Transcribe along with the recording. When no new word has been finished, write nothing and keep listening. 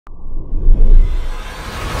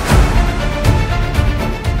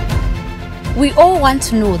We all want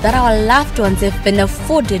to know that our loved ones have been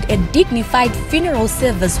afforded a dignified funeral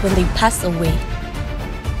service when they pass away.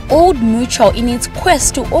 Old Mutual, in its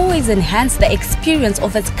quest to always enhance the experience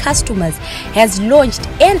of its customers, has launched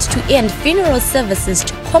end-to-end funeral services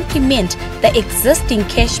to complement the existing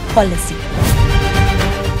cash policy.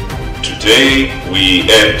 Today, we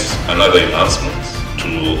add another enhancement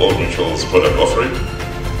to Old Mutual's product offering,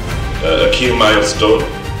 a key milestone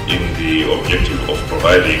in the objective of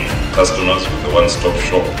providing customers with a one-stop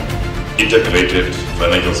shop integrated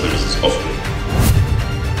financial services offering.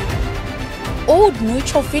 Old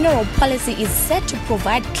Mutual Funeral Policy is set to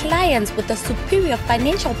provide clients with a superior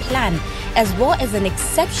financial plan as well as an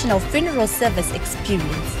exceptional funeral service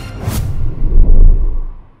experience.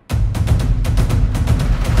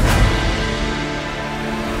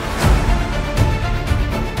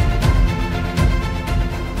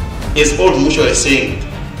 As Old Mutual is saying,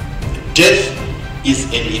 death is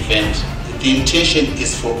an event. The intention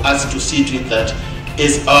is for us to see to it that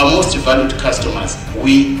as our most valued customers,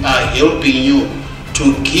 we are helping you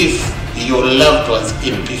to give your loved ones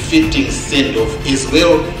a befitting send-off as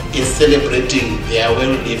well as celebrating their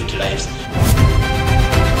well-lived lives.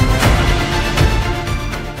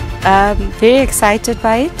 Very excited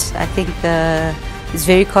by it. I think it's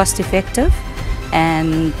very cost effective,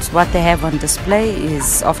 and what they have on display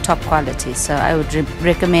is of top quality. So I would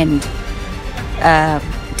recommend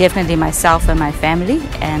definitely myself and my family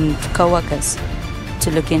and co-workers to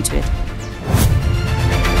look into it.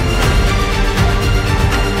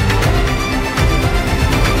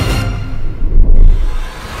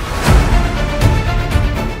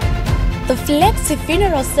 The Flexi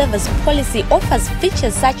Funeral Service Policy offers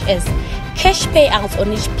features such as cash payouts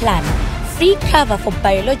on each plan, free cover for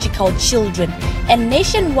biological children, a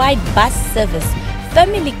nationwide bus service,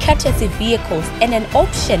 family courtesy vehicles, and an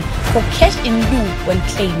option for cash in lieu when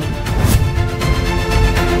claiming.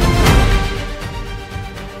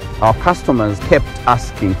 Our customers kept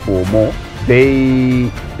asking for more. They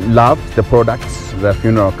loved the products, the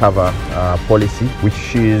funeral cover policy,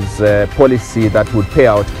 which is a policy that would pay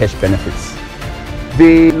out cash benefits.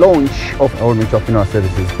 The launch of Old Mutual Funeral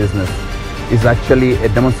Services business is actually a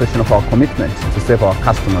demonstration of our commitment to serve our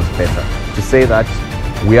customers better, to say that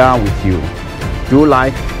we are with you. Do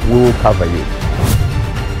life, we will cover you.